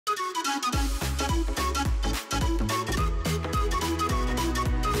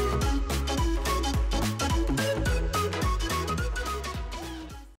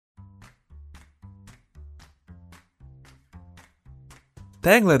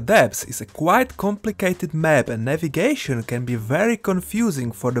Tangled Depths is a quite complicated map and navigation can be very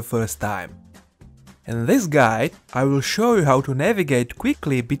confusing for the first time. In this guide, I will show you how to navigate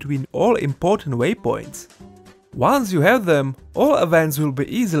quickly between all important waypoints. Once you have them, all events will be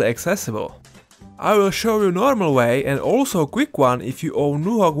easily accessible. I will show you normal way and also quick one if you own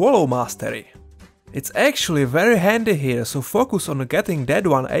Nuhog Wallow Mastery. It's actually very handy here, so focus on getting that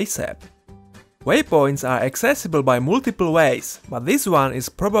one ASAP. Waypoints are accessible by multiple ways, but this one is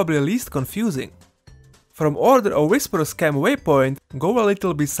probably least confusing. From Order of Whispers Camp waypoint, go a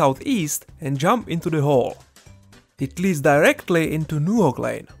little bit southeast and jump into the hall. It leads directly into Nuhog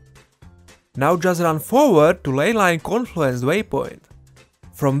Lane. Now just run forward to Lane Line Confluence waypoint.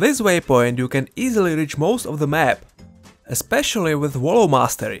 From this waypoint you can easily reach most of the map, especially with Wallow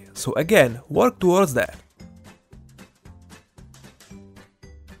Mastery, so again, work towards that.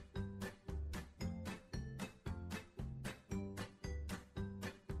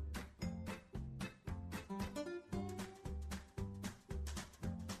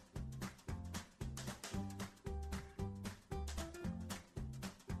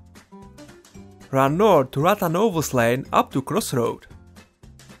 Run north to Ratanova's Lane up to Crossroad.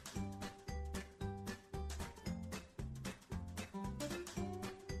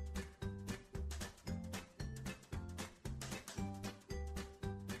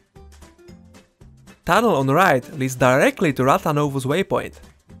 Tunnel on the right leads directly to Ratanova's waypoint.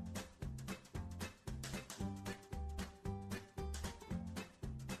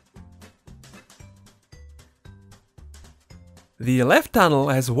 The left tunnel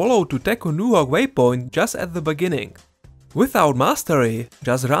has Wallow to TacO Nuhog waypoint just at the beginning. Without mastery,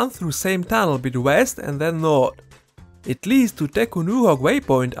 just run through same tunnel bit west and then north. It leads to TacO Nuhog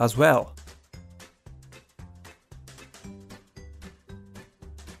waypoint as well.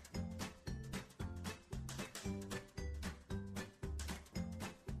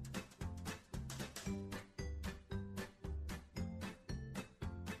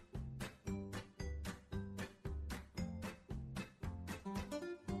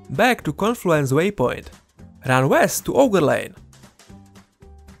 Back to Confluence waypoint. Run west to Ogre Lane.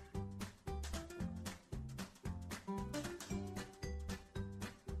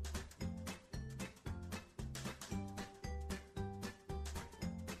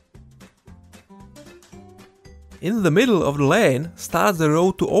 In the middle of the lane starts the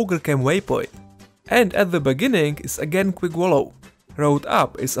road to Ogre Camp waypoint. And at the beginning is again quick Wallow. Road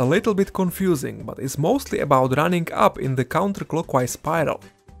up is a little bit confusing, but is mostly about running up in the counterclockwise spiral.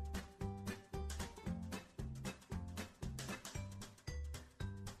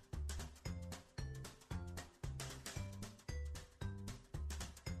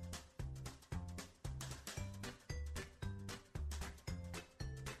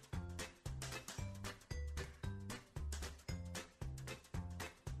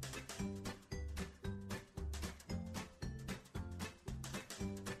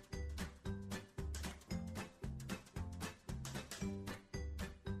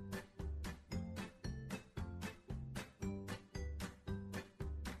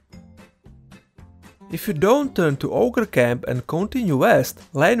 If you don't turn to Ogre Camp and continue west,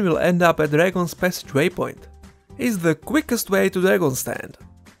 lane will end up at Dragon's Passage waypoint. It's the quickest way to Dragon's Stand.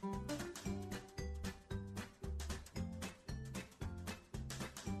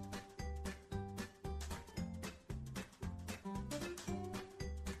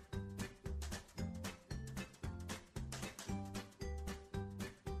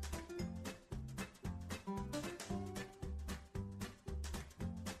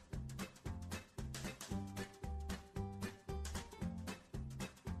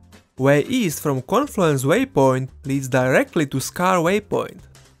 Way east from Confluence waypoint leads directly to Scar waypoint.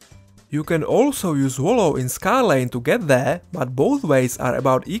 You can also use Wallow in Scar Lane to get there, but both ways are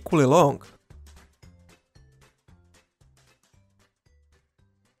about equally long.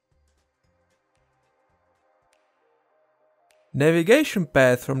 Navigation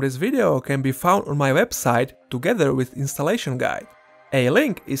path from this video can be found on my website together with installation guide. A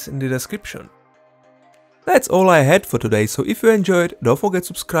link is in the description. That's all I had for today, so if you enjoyed, don't forget to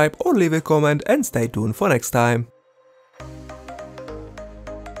subscribe or leave a comment and stay tuned for next time.